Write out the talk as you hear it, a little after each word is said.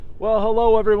Well,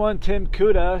 hello everyone. Tim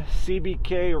Kuda,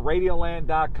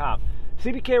 CBKRadioland.com.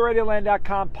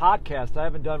 CBKRadioland.com podcast. I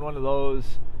haven't done one of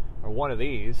those, or one of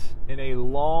these, in a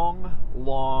long,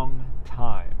 long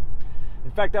time. In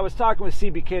fact, I was talking with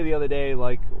CBK the other day,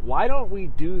 like, why don't we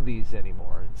do these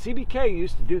anymore? CBK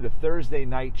used to do the Thursday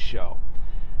night show.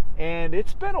 And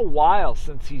it's been a while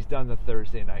since he's done the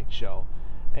Thursday night show.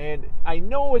 And I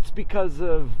know it's because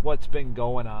of what's been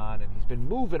going on, and he's been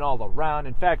moving all around.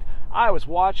 In fact, I was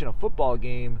watching a football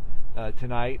game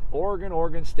tonight,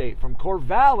 Oregon State, from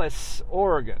Corvallis,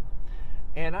 Oregon.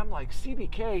 And I'm like,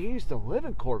 CBK, he used to live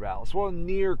in Corvallis, well,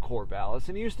 near Corvallis,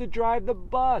 and he used to drive the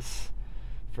bus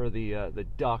for the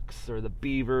Ducks or the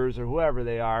Beavers or whoever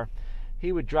they are.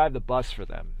 He would drive the bus for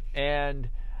them. And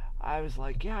I was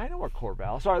like, yeah, I know where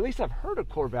Corvallis, or at least I've heard of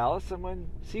Corvallis, and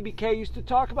when CBK used to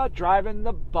talk about driving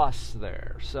the bus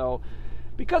there. So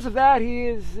because of that, he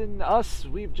is, and us,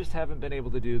 we just haven't been able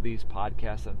to do these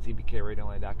podcasts on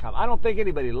CBKRadioland.com. I don't think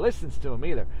anybody listens to him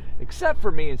either, except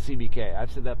for me and CBK.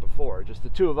 I've said that before, just the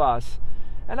two of us.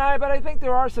 But I think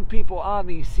there are some people on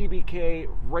the CBK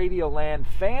Radioland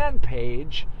fan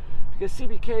page, because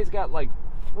CBK's got like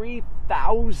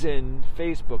 3,000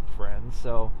 Facebook friends,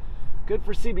 so good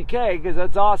for CBK, because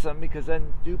that's awesome, because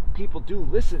then people do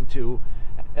listen to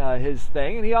his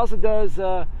thing. And he also does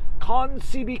Con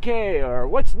CBK, or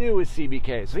What's New with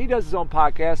CBK. So he does his own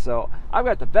podcast. So I've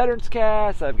got the Veterans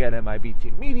Cast, I've got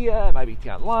MIBT Media, MIBT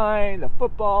Online, the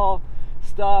football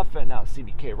stuff, and now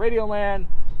CBK Radioland.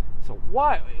 So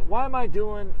why am I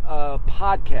doing a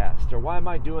podcast, or why am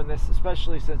I doing this,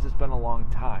 especially since it's been a long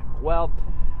time? Well,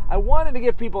 I wanted to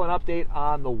give people an update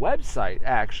on the website,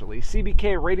 actually,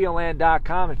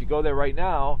 CBKRadioland.com. If you go there right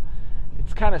now,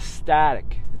 it's kind of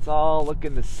static. It's all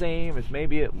looking the same as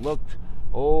maybe it looked,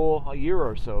 a year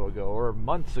or so ago, or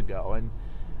months ago. And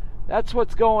that's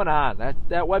what's going on. That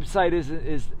website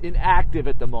is inactive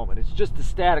at the moment. It's just a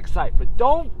static site. But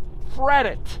don't fret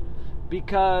it,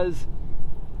 because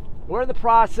we're in the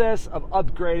process of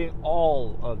upgrading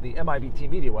all of the MIBT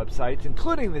Media websites,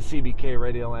 including the CBK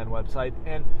Radioland website.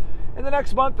 And in the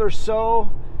next month or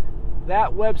so,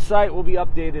 that website will be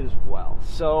updated as well.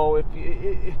 So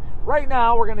right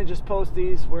now, we're going to just post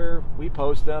these where we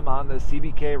post them on the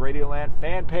CBK Radioland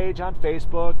fan page on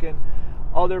Facebook and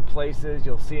other places.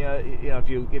 You'll see, if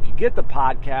you get the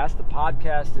podcast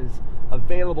is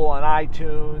available on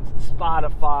iTunes, and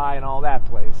Spotify, and all that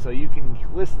place. So you can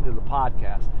listen to the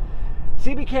podcast.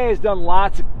 CBK has done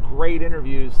lots of great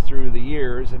interviews through the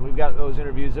years, and we've got those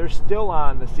interviews. They're still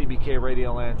on the CBK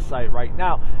Radioland site right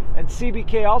now. And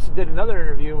CBK also did another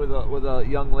interview with a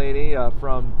young lady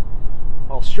from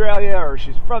Australia, or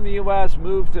she's from the U.S.,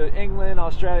 moved to England,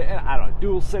 Australia, and I don't know,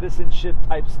 dual citizenship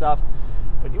type stuff.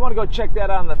 But you want to go check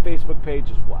that out on the Facebook page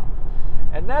as well.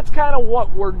 And that's kind of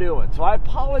what we're doing. So I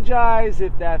apologize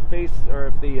if the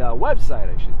website,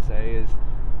 I should say, is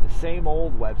the same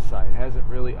old website. It hasn't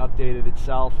really updated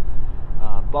itself,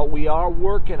 but we are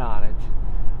working on it,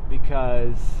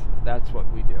 because that's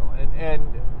what we do. And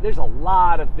there's a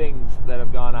lot of things that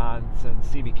have gone on since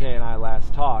CBK and I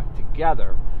last talked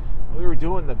together. We were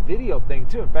doing the video thing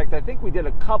too. In fact, I think we did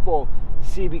a couple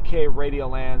CBK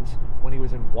Radiolands when he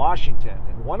was in Washington,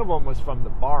 and one of them was from the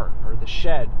barn, or the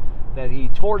shed, that he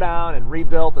tore down and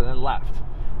rebuilt and then left.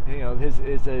 You know, his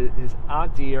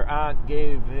auntie or aunt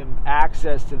gave him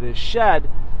access to this shed,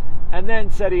 and then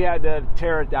said he had to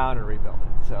tear it down and rebuild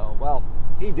it. So, well,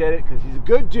 he did it because he's a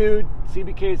good dude.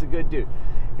 CBK is a good dude.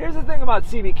 Here's the thing about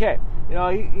CBK. You know,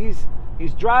 he's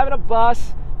driving a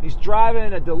bus, he's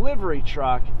driving a delivery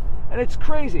truck, and it's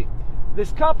crazy.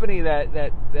 This company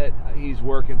that he's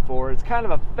working for is kind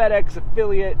of a FedEx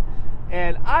affiliate,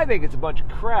 and I think it's a bunch of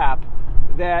crap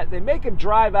that they make him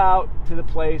drive out to the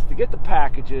place to get the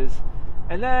packages,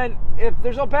 and then if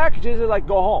there's no packages, they're like,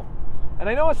 go home. And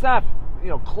I know it's not,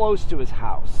 close to his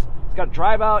house. He's got to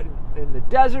drive out in the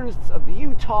deserts of the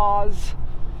Utahs,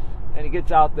 and he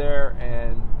gets out there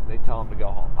and they tell him to go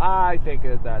home. I think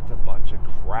that's a bunch of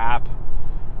crap.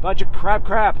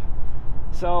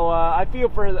 So I feel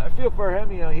for him.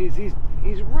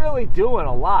 He's really doing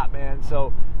a lot, man.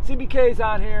 So CBK's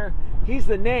on here. He's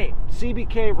the name,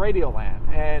 CBK Radioland,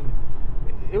 and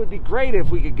it would be great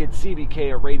if we could get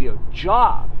CBK a radio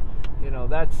job.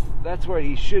 That's what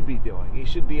he should be doing. He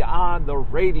should be on the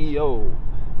radio.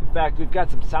 In fact, we've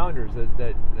got some sounders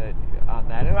that on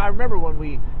that. And I remember when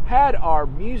we had our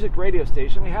music radio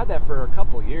station, we had that for a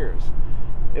couple years.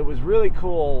 It was really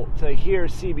cool to hear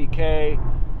CBK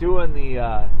doing the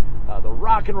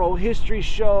rock and roll history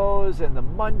shows and the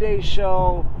Monday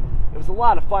show. It was a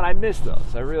lot of fun. I miss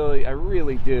those. I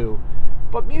really do.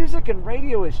 But music and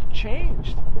radio has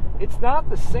changed. It's not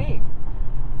the same.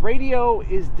 radio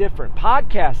is different.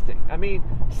 Podcasting. I mean,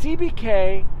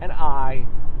 CBK and I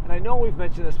know we've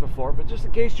mentioned this before, but just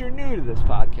in case you're new to this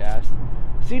podcast,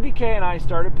 CBK and I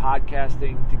started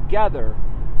podcasting together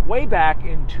way back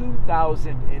in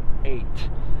 2008.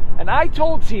 And I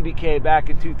told CBK back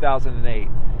in 2008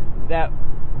 that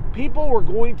people were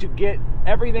going to get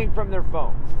everything from their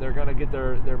phones. They're going to get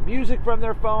their music from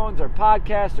their phones, their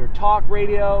podcasts, their talk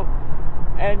radio,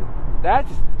 and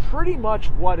that's pretty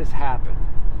much what has happened.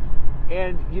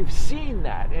 And you've seen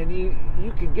that, and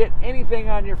you can get anything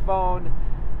on your phone.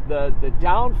 The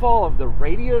downfall of the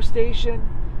radio station,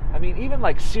 I mean, even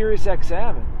like Sirius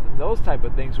XM and those type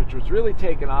of things, which was really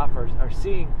taken off, are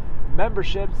seeing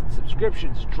memberships and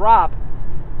subscriptions drop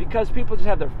because people just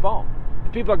have their phone.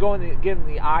 And people are going to give them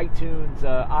the iTunes,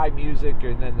 iMusic,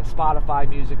 and then the Spotify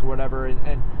music or whatever,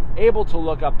 and able to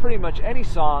look up pretty much any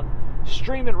song,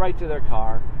 stream it right to their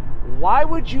car. Why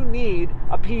would you need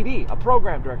a PD, a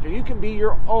program director? You can be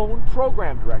your own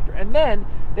program director. And then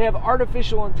they have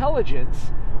artificial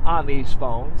intelligence on these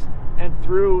phones and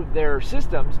through their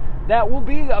systems that will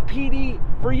be a PD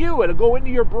for you. It'll go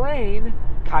into your brain,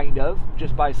 kind of,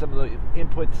 just by some of the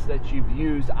inputs that you've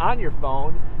used on your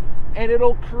phone, and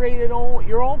it'll create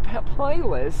your own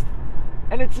playlist,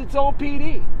 and it's its own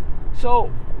PD.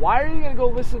 So why are you going to go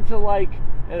listen to like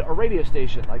a radio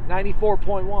station like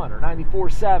 94.1 or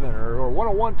 94.7 or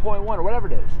 101.1 or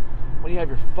whatever it is when you have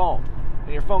your phone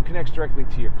and your phone connects directly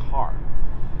to your car?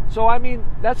 So, I mean,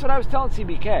 that's what I was telling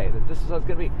CBK, that this is how it's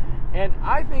going to be. And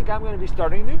I think I'm going to be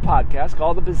starting a new podcast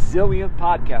called the Bazillionth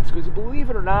Podcast. Because believe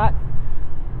it or not,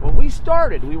 when we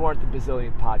started, we weren't the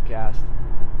Bazillionth Podcast.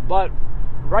 But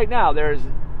right now, there's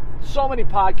so many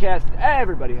podcasts.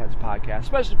 Everybody has a podcast,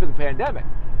 especially for the pandemic.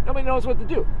 Nobody knows what to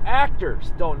do.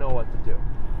 Actors don't know what to do.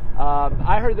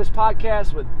 I heard this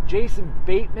podcast with Jason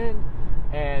Bateman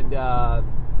and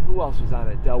who else was on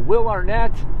it? Will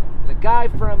Arnett. The guy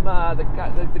from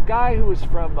the guy who was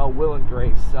from Will and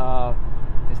Grace.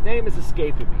 His name is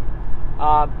escaping me.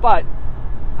 But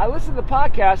I listened to the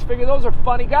podcast. Figure those are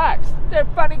funny guys. They're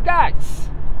funny guys.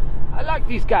 I like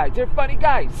these guys. They're funny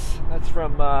guys. That's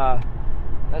from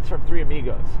Three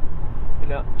Amigos. You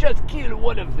know, just kill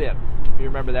one of them. If you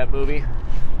remember that movie.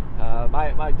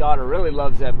 My daughter really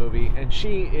loves that movie, and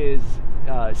she is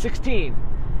 16,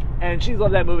 and she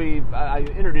loved that movie. I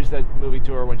introduced that movie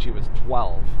to her when she was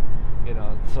 12. You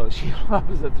know, so she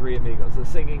loves the Three Amigos, the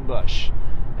Singing Bush,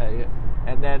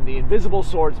 and then the Invisible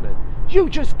Swordsman. You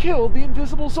just killed the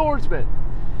Invisible Swordsman.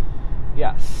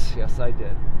 Yes, I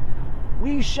did.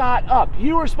 We shot up.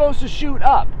 You were supposed to shoot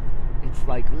up. It's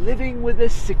like living with a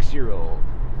 6-year-old.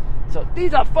 So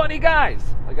these are funny guys,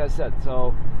 like I said.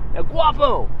 So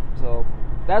guapo. So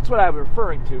that's what I'm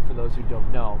referring to for those who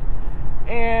don't know.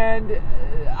 And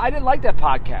I didn't like that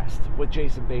podcast with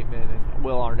Jason Bateman and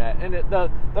Will Arnett. And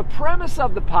the premise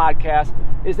of the podcast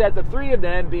is that the three of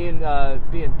them,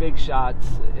 being big shots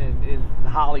in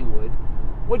Hollywood,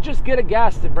 would just get a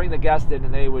guest and bring the guest in,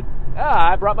 and they would,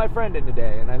 I brought my friend in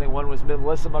today. And I think one was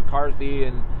Melissa McCarthy,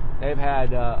 and they've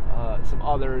had some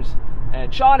others.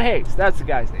 And Sean Hayes, that's the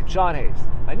guy's name, Sean Hayes.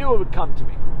 I knew it would come to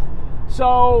me.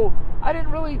 So I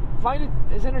didn't really find it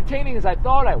as entertaining as I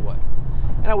thought I would.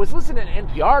 And I was listening to an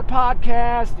NPR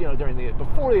podcast, you know,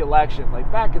 before the election,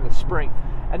 like back in the spring.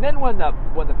 And then when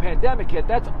the pandemic hit,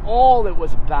 that's all it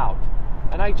was about.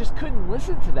 And I just couldn't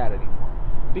listen to that anymore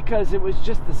because it was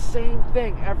just the same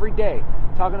thing every day,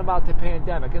 talking about the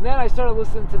pandemic. And then I started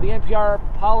listening to the NPR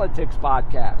Politics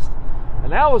podcast.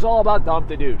 And that was all about Dump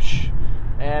the Douche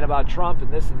and about Trump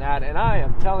and this and that. And I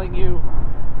am telling you,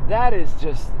 that is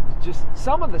just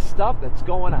some of the stuff that's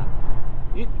going on.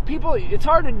 People, it's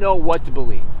hard to know what to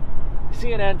believe.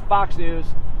 CNN, Fox News,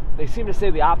 they seem to say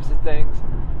the opposite things,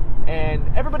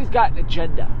 and everybody's got an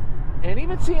agenda. And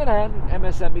even CNN,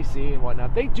 MSNBC, and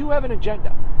whatnot, they do have an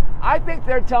agenda. I think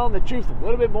they're telling the truth a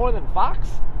little bit more than Fox,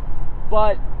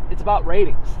 but it's about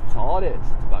ratings. That's all it is.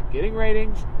 It's about getting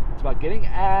ratings. It's about getting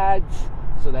ads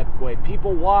so that way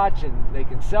people watch and they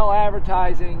can sell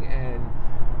advertising, and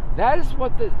that is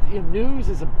what the news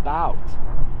is about.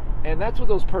 And that's what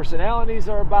those personalities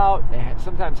are about. They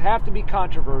sometimes have to be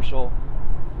controversial.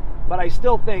 But I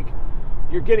still think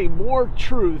you're getting more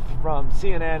truth from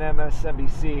CNN,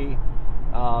 MSNBC,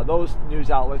 those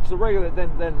news outlets, the regular,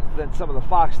 than some of the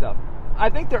Fox stuff. I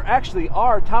think there actually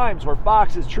are times where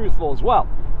Fox is truthful as well.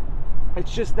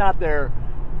 It's just not their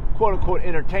quote-unquote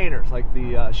entertainers, like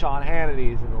the Sean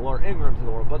Hannitys and the Laura Ingrams of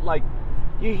the world. But, like,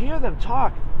 you hear them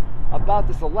talk about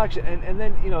this election, and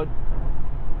then, you know,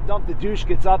 Dump the Douche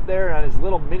gets up there on his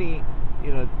little mini,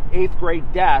 8th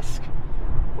grade desk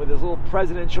with his little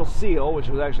presidential seal, which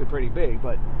was actually pretty big,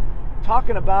 but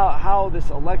talking about how this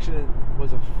election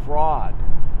was a fraud.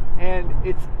 And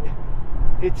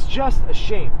it's just a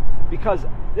shame, because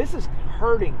this is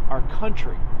hurting our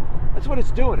country. That's what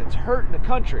it's doing. It's hurting the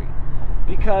country,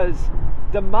 because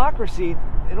democracy,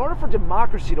 in order for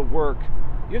democracy to work,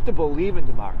 you have to believe in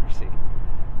democracy.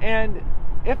 And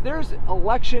if there's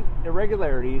election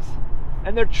irregularities,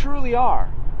 and there truly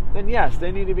are, then yes,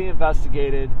 they need to be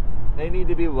investigated. They need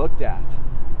to be looked at.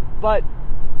 But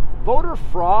voter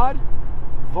fraud,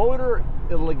 voter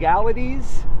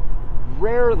illegalities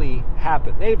rarely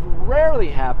happen. They've rarely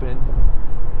happened.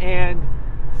 And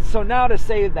so now to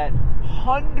say that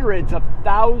hundreds of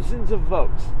thousands of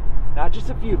votes, not just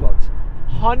a few votes,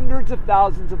 hundreds of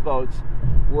thousands of votes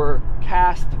were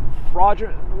cast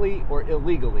fraudulently or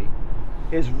illegally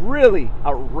is really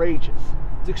outrageous.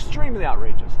 It's extremely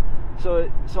outrageous.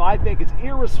 So I think it's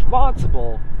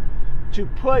irresponsible to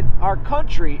put our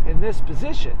country in this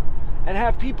position and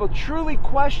have people truly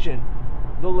question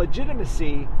the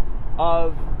legitimacy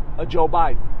of a Joe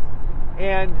Biden.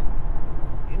 And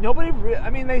nobody,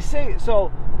 they say,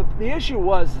 so the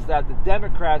issue is that the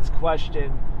Democrats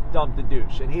questioned Dump the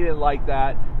Douche, and he didn't like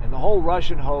that, and the whole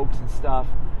Russian hoax and stuff.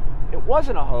 It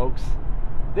wasn't a hoax.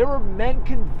 There were men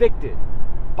convicted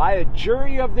by a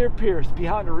jury of their peers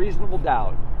beyond a reasonable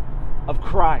doubt of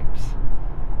crimes.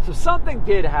 So something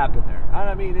did happen there.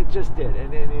 It just did.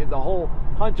 And the whole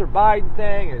Hunter Biden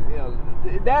thing,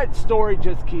 and that story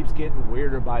just keeps getting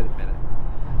weirder by the minute.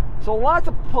 So lots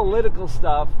of political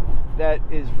stuff that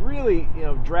is really,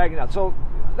 dragging out. So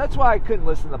that's why I couldn't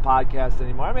listen to the podcast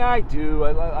anymore. I do.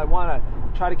 I want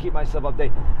to try to keep myself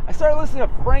updated. I started listening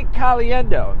to Frank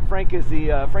Caliendo. Frank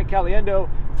Caliendo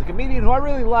is a comedian who I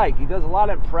really like. He does a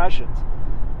lot of impressions.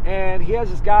 And he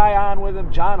has this guy on with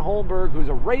him, John Holmberg, who's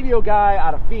a radio guy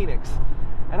out of Phoenix.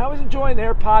 And I was enjoying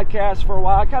their podcast for a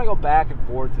while. I kind of go back and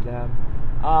forth to them.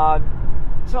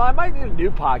 So I might need a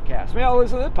new podcast. Maybe I'll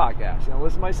listen to this podcast.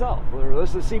 Listen to myself. Or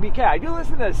listen to CBK. I do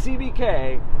listen to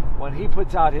CBK when he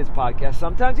puts out his podcast.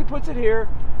 Sometimes he puts it here,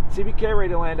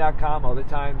 cbkradioland.com. Other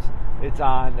times it's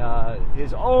on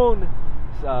his own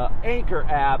Anchor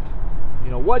app.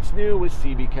 What's new with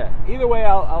CBK. Either way,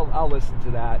 I'll listen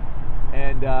to that.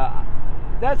 And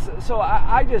that's so.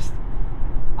 I just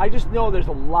know there's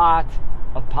a lot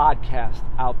of podcasts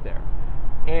out there,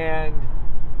 and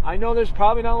I know there's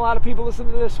probably not a lot of people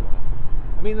listening to this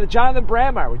one. The Jonathan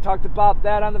Brandmeier, we talked about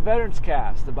that on the Veterans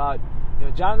Cast, about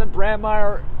Jonathan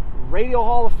Brandmeier, Radio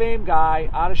Hall of Fame guy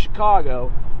out of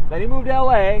Chicago. Then he moved to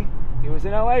LA. He was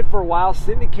in LA for a while,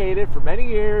 syndicated for many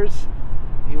years.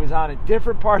 He was on in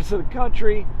different parts of the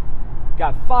country.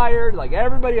 Got fired like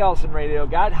everybody else in radio.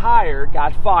 Got hired,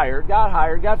 got fired, got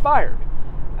hired, got fired.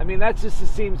 That just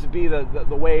seems to be the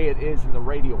way it is in the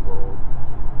radio world.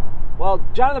 Well,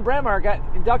 Jonathan Brandmeier got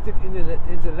inducted into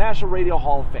the National Radio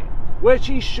Hall of Fame, which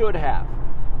he should have.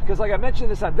 Because like I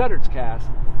mentioned this on Veterans Cast,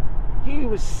 he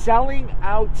was selling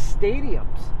out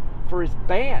stadiums for his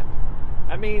band.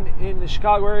 In the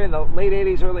Chicago area in the late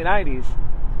 80s, early 90s,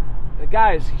 the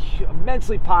guy is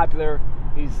immensely popular.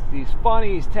 He's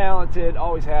funny, he's talented,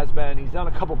 always has been. He's done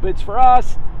a couple bits for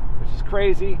us, which is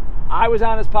crazy. I was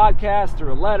on his podcast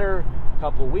through a letter a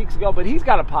couple of weeks ago, but he's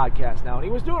got a podcast now. And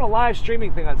he was doing a live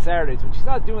streaming thing on Saturdays, which he's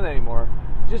not doing anymore.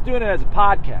 He's just doing it as a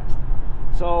podcast.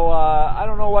 So I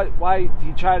don't know why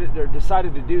he tried it or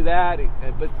decided to do that,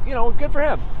 but good for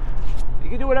him. You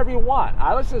can do whatever you want.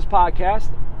 I listen to his podcast.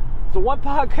 It's the one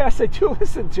podcast I do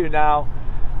listen to now.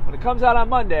 When it comes out on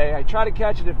Monday, I try to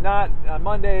catch it. If not on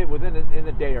Monday, in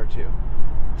a day or two.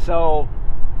 So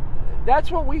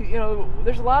that's what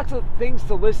there's lots of things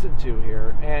to listen to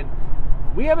here, and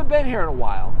we haven't been here in a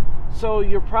while. So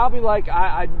you're probably like,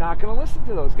 I'm not going to listen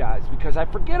to those guys because I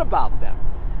forget about them.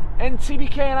 And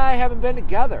CBK and I haven't been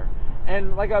together.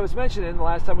 And like I was mentioning, the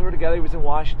last time we were together, he was in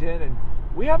Washington, and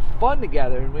we have fun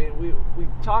together, and we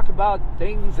talk about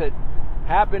things that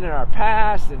happened in our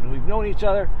past, and we've known each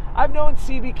other. I've known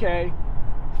CBK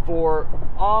for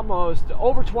almost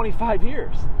over 25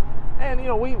 years. And,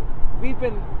 we've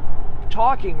been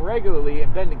talking regularly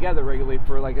and been together regularly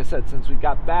for, like I said, since we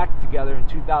got back together in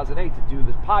 2008 to do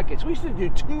this podcast. We used to do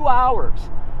 2 hours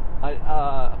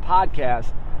a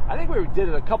podcast. I think we did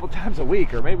it a couple times a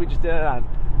week, or maybe we just did it on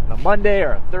a Monday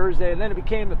or a Thursday, and then it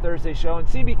became the Thursday show. And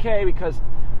CBK, because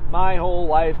my whole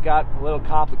life got a little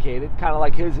complicated, kind of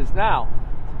like his is now,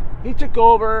 he took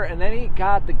over, and then he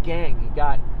got the gang. He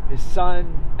got his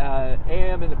son,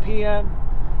 AM and the PM.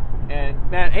 And,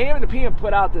 man, AM and the PM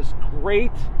put out this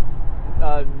great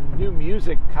new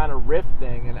music kind of riff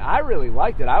thing, and I really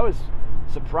liked it. I was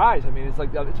surprised.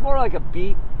 It's more like a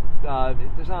beat.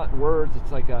 There's not words.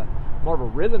 It's like a more of a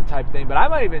rhythm type thing. But I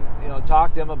might even,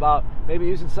 talk to him about maybe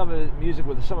using some of the music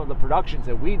with some of the productions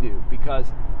that we do, because,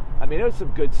 I mean, it was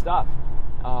some good stuff.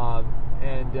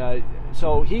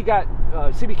 So he got,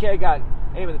 CBK got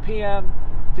AM and the PM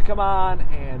to come on,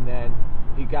 and then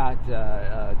he got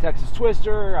Texas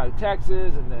Twister out of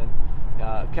Texas, and then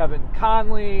Kevin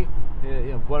Conley,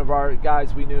 one of our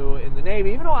guys we knew in the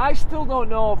Navy, even though I still don't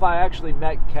know if I actually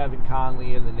met Kevin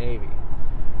Conley in the Navy.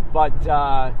 But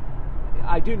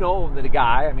I do know the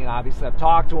guy. I mean, obviously I've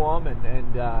talked to him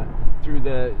and through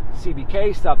the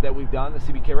CBK stuff that we've done, the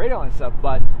CBK Radio Line stuff,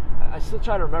 but I still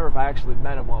try to remember if I actually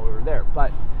met him while we were there.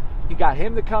 But he got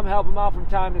him to come help him out from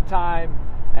time to time,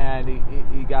 and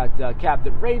he got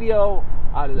Captain Radio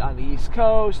on the East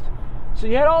Coast. So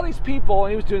you had all these people,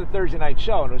 and he was doing the Thursday night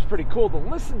show, and it was pretty cool to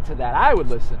listen to that. I would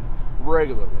listen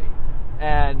regularly,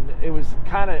 and it was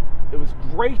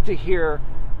great to hear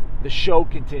the show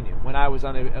continue when I was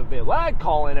unavailable. I'd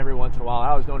call in every once in a while.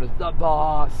 I was known as the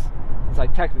boss, since I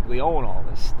technically own all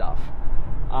this stuff.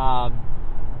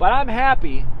 But I'm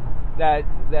happy that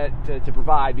to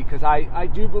provide, because I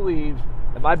do believe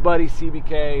that my buddy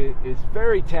CBK is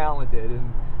very talented,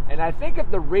 and I think if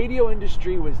the radio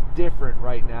industry was different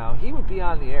right now, he would be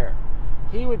on the air.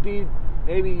 He would be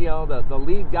maybe the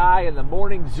lead guy in the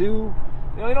morning zoo.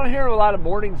 You don't hear a lot of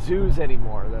morning zoos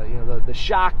anymore. The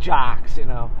shock jocks.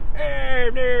 Hey,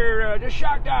 there, just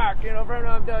shock jock.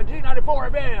 From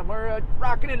G94 FM. We're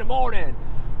rocking in the morning.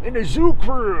 In the zoo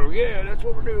crew, yeah, that's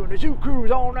what we're doing. The zoo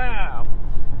crew's on now.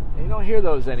 And you don't hear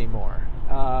those anymore.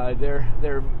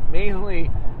 They're mainly.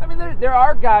 I mean, there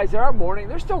are guys.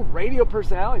 There's still radio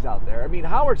personalities out there. I mean,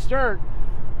 Howard Stern,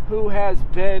 who has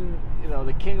been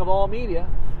the king of all media,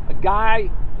 a guy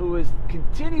who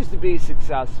continues to be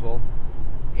successful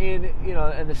in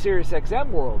the Sirius XM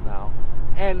world now,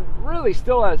 and really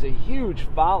still has a huge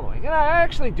following. And I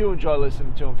actually do enjoy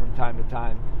listening to him from time to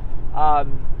time. I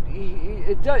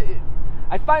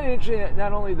find it interesting,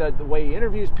 not only the way he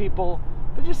interviews people,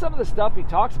 but just some of the stuff he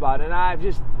talks about. And I've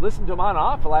just listened to him on and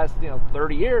off for the last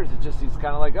 30 years. It's just, he's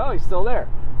kind of like, oh, he's still there.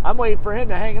 I'm waiting for him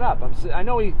to hang it up. I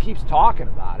know he keeps talking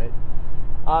about it.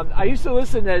 I used to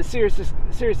listen to Sirius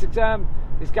XM,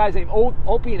 these guys named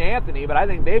Opie and Anthony, but I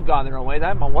think they've gone their own ways.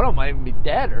 One of them might even be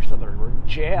dead or something, or in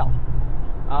jail.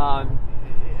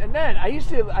 And then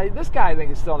this guy I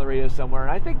think is still on the radio somewhere,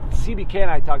 and I think CBK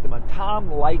and I talked about Tom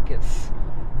Likas,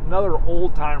 another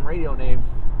old-time radio name.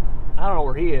 I don't know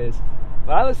where he is,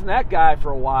 but I listened to that guy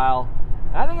for a while,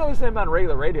 and I think I listened to him on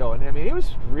regular radio, and I mean, he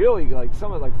was really like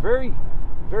some of very,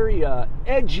 very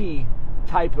edgy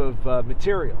type of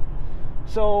material.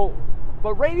 So,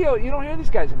 but radio, you don't hear these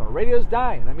guys anymore. Radio's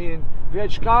dying. I mean, we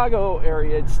had Chicago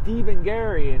area, it's Steve and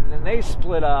Gary, and then they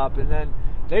split up, and then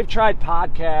they've tried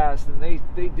podcasts, and they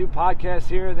do podcasts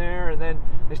here and there, and then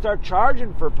they start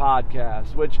charging for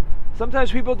podcasts, which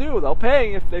sometimes people do. They'll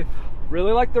pay if they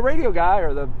really like the radio guy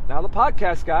or now the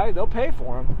podcast guy. They'll pay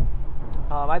for him.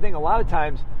 I think a lot of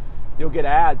times you'll get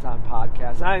ads on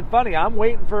podcasts. And funny, I'm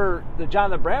waiting for the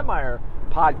Jonathan Brandmeier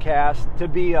podcast to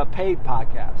be a paid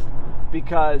podcast,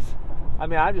 because I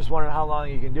mean, I'm just wondering how long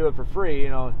he can do it for free.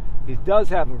 He does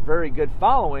have a very good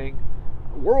following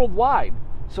worldwide.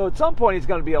 So at some point he's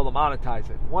going to be able to monetize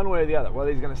it one way or the other,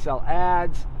 whether he's going to sell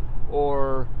ads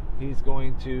or he's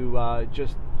going to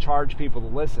just charge people to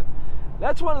listen.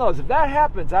 That's one of those. If that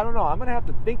happens, I don't know. I'm going to have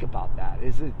to think about that.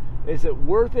 Is it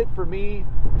worth it for me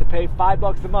to pay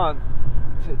 $5 a month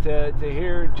to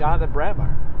hear Jonathan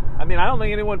Brandmeier? I mean, I don't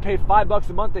think anyone paid $5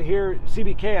 a month to hear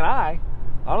CBK and I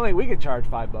don't think we could charge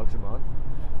 $5 a month.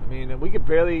 I mean, we could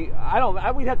barely. I don't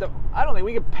think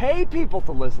we could pay people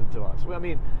to listen to us. I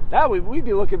mean, we'd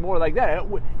be looking more like that.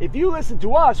 If you listen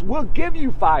to us, we'll give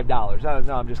you $5.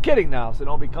 No, I'm just kidding now. So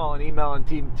don't be emailing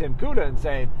Tim Kuda and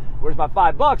saying, "Where's my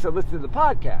 $5? I listened to the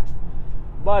podcast."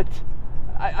 But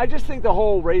I just think the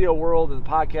whole radio world and the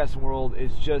podcasting world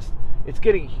is it's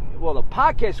getting. Well, the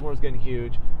podcasting world is getting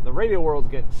huge. The radio world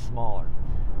is getting smaller,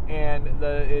 and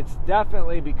it's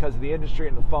definitely because of the industry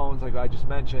and the phones, like I just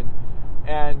mentioned.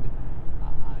 And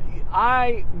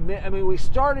I mean, we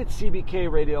started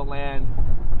CBK Radio Land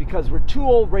because we're two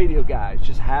old radio guys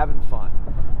just having fun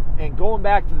and going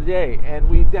back to the day. And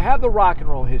we have the rock and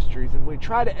roll histories, and we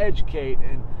try to educate.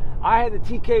 And I had the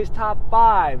TK's Top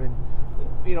 5, and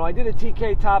I did a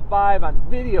TK Top 5 on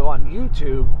video on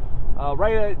YouTube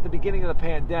right at the beginning of the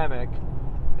pandemic,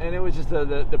 and it was just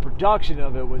the production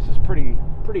of it was just pretty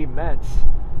immense.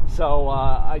 So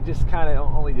I just kind of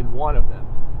only did one of them.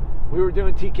 We were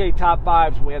doing TK Top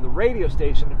 5s when we had the radio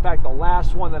station. In fact, the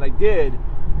last one that I did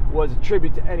was a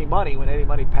tribute to Eddie Money when Eddie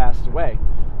Money passed away,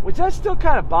 which that still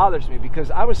kind of bothers me,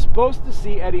 because I was supposed to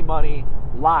see Eddie Money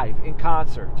live in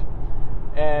concert,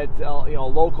 at a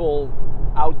local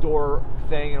outdoor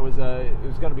thing. It was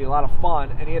going to be a lot of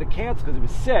fun, and he had to cancel because he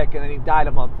was sick, and then he died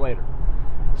a month later.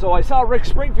 So I saw Rick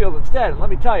Springfield instead, and let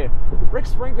me tell you, Rick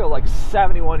Springfield, like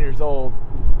 71 years old,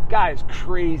 guy is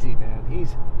crazy, man.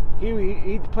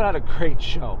 He put out a great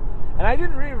show, and I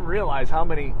didn't even realize how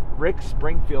many Rick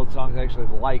Springfield songs I actually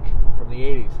like from the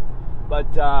 80s.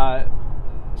 But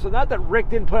so not that Rick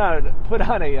didn't put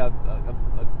on a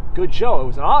good show. It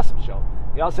was an awesome show.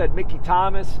 He also had Mickey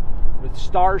Thomas with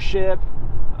Starship,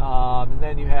 and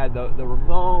then you had the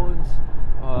Ramones.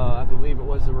 I believe it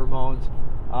was the Ramones.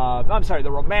 I'm sorry,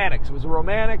 the Romantics. It was the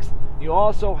Romantics. You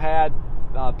also had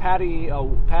Patty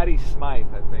Smythe,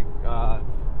 I think.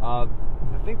 I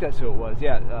think that's who it was.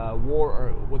 Yeah,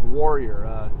 with Warrior.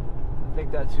 I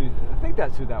think that's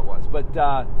who that was. But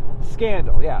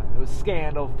Scandal, yeah, it was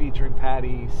Scandal featuring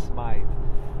Patty Smythe,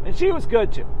 and she was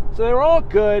good too. So they were all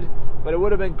good, but it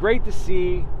would have been great to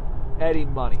see Eddie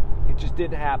Money. It just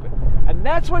didn't happen, and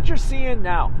that's what you're seeing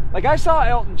now. Like I saw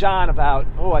Elton John I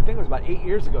think it was about 8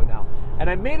 years ago now,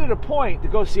 and I made it a point to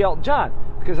go see Elton John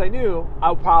because I knew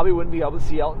I probably wouldn't be able to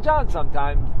see Elton John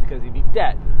sometime because he'd be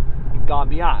dead. He'd gone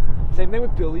beyond. Same thing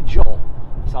with Billy Joel.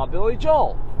 I saw Billy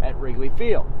Joel at Wrigley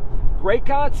Field. Great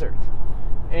concert.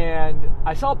 And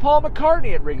I saw Paul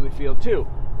McCartney at Wrigley Field too.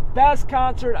 Best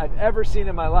concert I've ever seen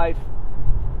in my life.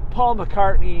 Paul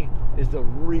McCartney is the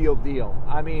real deal.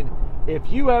 I mean, if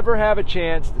you ever have a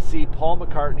chance to see Paul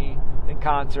McCartney in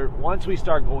concert, once we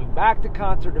start going back to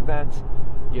concert events,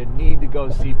 you need to go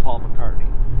see Paul McCartney.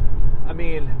 I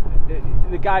mean,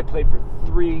 the guy played for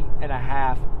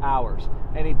 3.5 hours,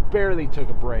 and he barely took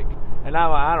a break. And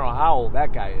I don't know how old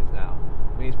that guy is now.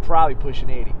 I mean, he's probably pushing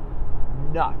 80.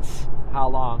 Nuts how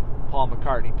long Paul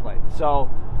McCartney played. So,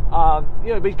 but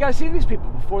you got to see these people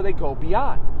before they go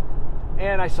beyond.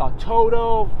 And I saw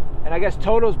Toto, and I guess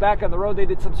Toto's back on the road. They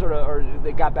did some sort of, or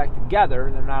they got back together,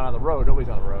 and they're not on the road. Nobody's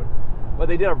on the road. But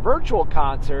they did a virtual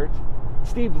concert.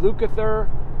 Steve Lukather,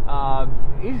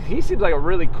 he seems like a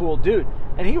really cool dude.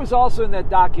 And he was also in that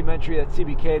documentary that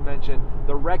CBK had mentioned,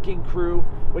 The Wrecking Crew,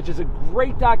 which is a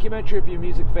great documentary if you're a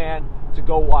music fan to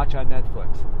go watch on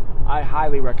Netflix. I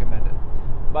highly recommend it.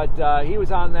 But he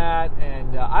was on that,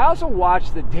 and I also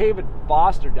watched the David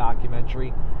Foster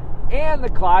documentary and the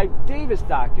Clive Davis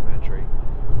documentary,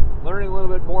 learning a little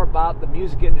bit more about the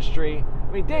music industry.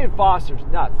 I mean, David Foster's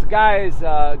nuts. The guy is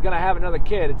going to have another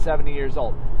kid at 70 years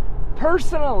old.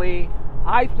 Personally,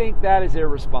 I think that is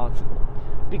irresponsible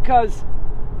because,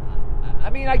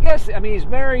 he's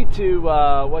married to,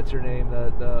 what's her name?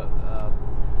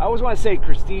 I always want to say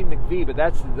Christine McVie, but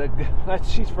that's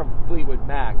she's from Fleetwood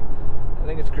Mac. I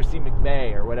think it's Christine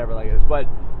McVie or whatever like this. But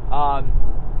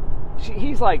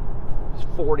he's like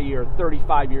 40 or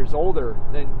 35 years older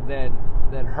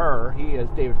than her. He is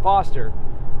David Foster.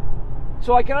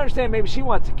 So I can understand maybe she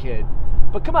wants a kid.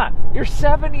 But come on, you're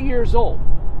 70 years old.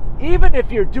 Even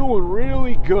if you're doing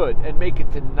really good and make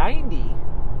it to 90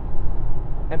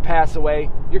 and pass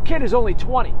away, your kid is only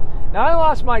 20. Now, I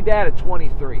lost my dad at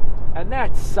 23, and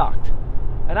that sucked.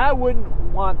 And I wouldn't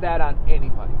want that on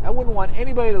anybody. I wouldn't want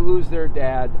anybody to lose their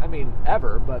dad,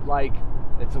 ever, but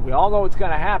we all know it's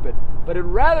going to happen. But it'd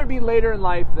rather be later in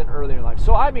life than earlier in life.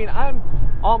 So, I'm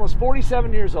almost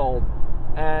 47 years old,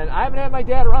 and I haven't had my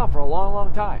dad around for a long,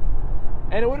 long time.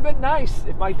 And it would have been nice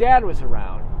if my dad was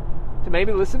around to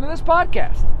maybe listen to this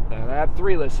podcast. I have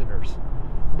 3 listeners.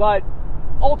 But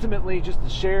ultimately, just to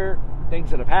share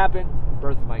things that have happened, the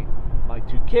birth of my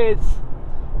 2 kids,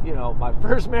 my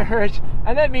first marriage,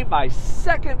 and then meet my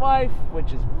second wife,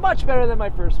 which is much better than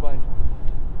my first wife.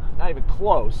 Not even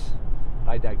close.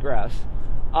 I digress.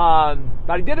 But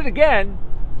I did it again,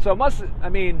 so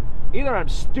either I'm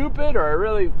stupid or I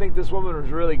really think this woman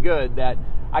was really good that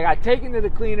I got taken to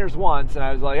the cleaners once, and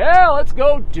I was like, let's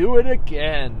go do it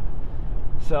again.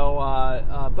 So,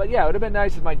 but yeah, it would have been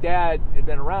nice if my dad had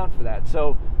been around for that.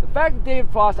 So the fact that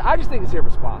David Foster, I just think it's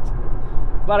irresponsible.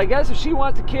 But I guess if she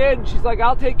wants a kid and she's like,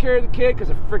 I'll take care of the kid because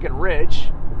they're freaking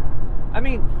rich.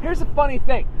 Here's the funny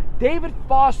thing. David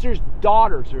Foster's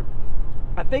daughters are,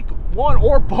 I think one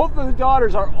or both of the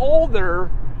daughters are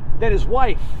older than his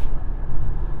wife.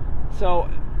 So,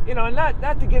 and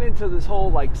not to get into this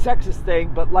whole sexist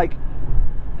thing, but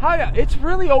it's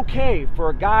really okay for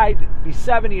a guy to be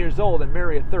 70 years old and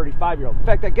marry a 35-year-old. In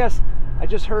fact, I guess I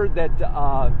just heard that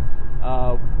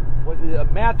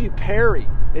Matthew Perry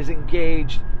is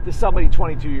engaged to somebody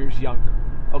 22 years younger.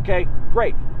 Okay,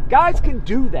 great. Guys can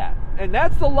do that, and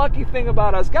that's the lucky thing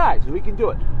about us guys. We can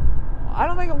do it. I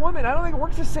don't think it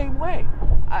works the same way.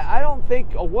 I don't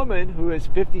think a woman who is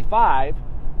 55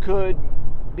 could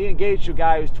be engaged to a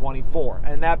guy who's 24,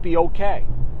 and that be okay.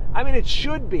 I mean, it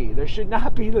should be. There should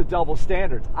not be the double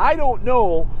standards. I don't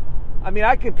know. I mean,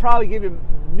 I could probably give you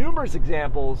numerous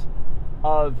examples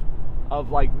of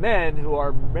like men who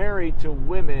are married to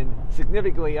women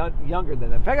significantly younger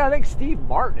than them. In fact, I think Steve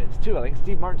Martin is too. I think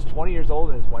Steve Martin's 20 years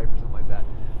older than his wife or something like that.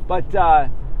 But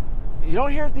you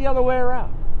don't hear it the other way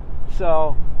around.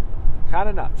 So, kind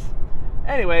of nuts.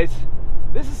 Anyways,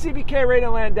 this is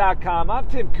CBKRadioLand.com. I'm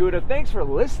Tim Kuda. Thanks for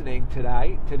listening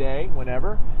today,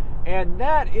 whenever. And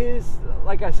that is,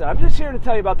 like I said, I'm just here to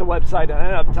tell you about the website, and I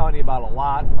ended up telling you about a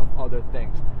lot of other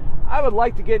things. I would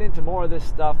like to get into more of this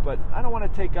stuff, but I don't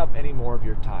want to take up any more of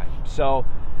your time. So,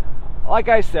 like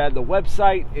I said, the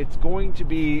website, it's going to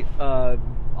be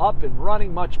up and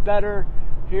running much better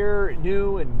here,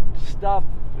 new and stuff,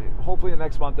 hopefully in the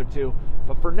next month or two.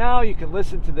 But for now, you can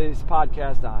listen to this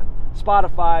podcast on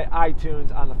Spotify,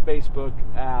 iTunes, on the Facebook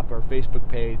app or Facebook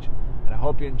page. And I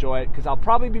hope you enjoy it, because I'll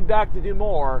probably be back to do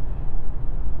more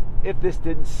if this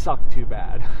didn't suck too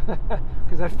bad.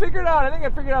 Because I figured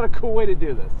out a cool way to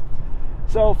do this.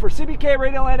 So for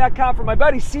CBKRadioLand.com, for my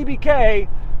buddy CBK,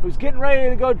 who's getting ready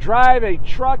to go drive a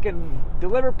truck and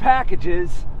deliver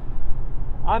packages,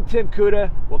 I'm Tim Kuda.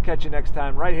 We'll catch you next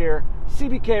time right here,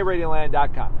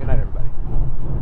 CBKRadioLand.com. Good night, everybody.